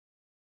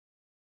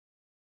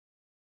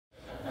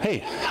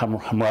Hey, I'm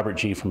Robert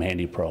G. from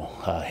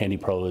HandyPro.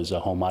 HandyPro is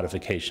home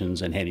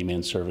modifications and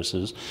handyman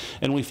services,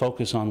 and we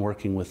focus on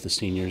working with the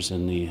seniors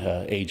and the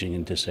aging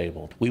and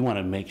disabled. We want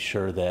to make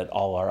sure that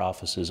all our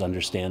offices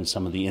understand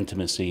some of the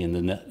intimacy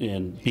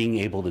and being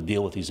able to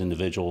deal with these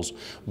individuals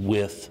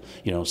with,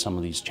 some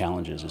of these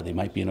challenges. They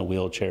might be in a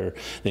wheelchair,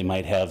 they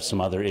might have some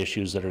other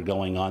issues that are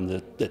going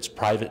on that's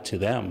private to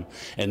them,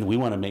 and we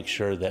want to make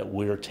sure that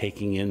we're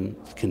taking in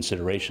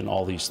consideration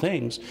all these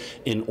things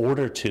in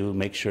order to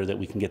make sure that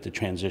we can get the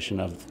transition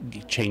of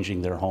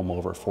changing their home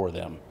over for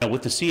them. Now,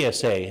 with the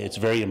CSA, it's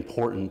very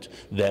important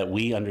that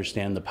we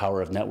understand the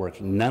power of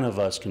networking. None of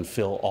us can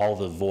fill all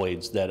the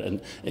voids that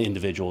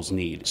individuals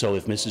need. So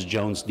if Mrs.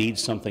 Jones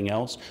needs something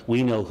else,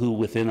 we know who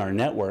within our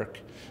network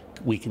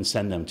we can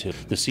send them to.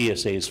 The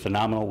CSA is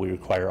phenomenal. We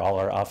require all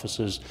our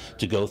offices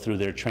to go through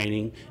their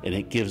training, and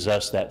it gives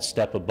us that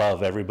step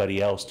above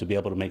everybody else to be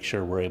able to make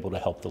sure we're able to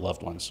help the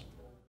loved ones.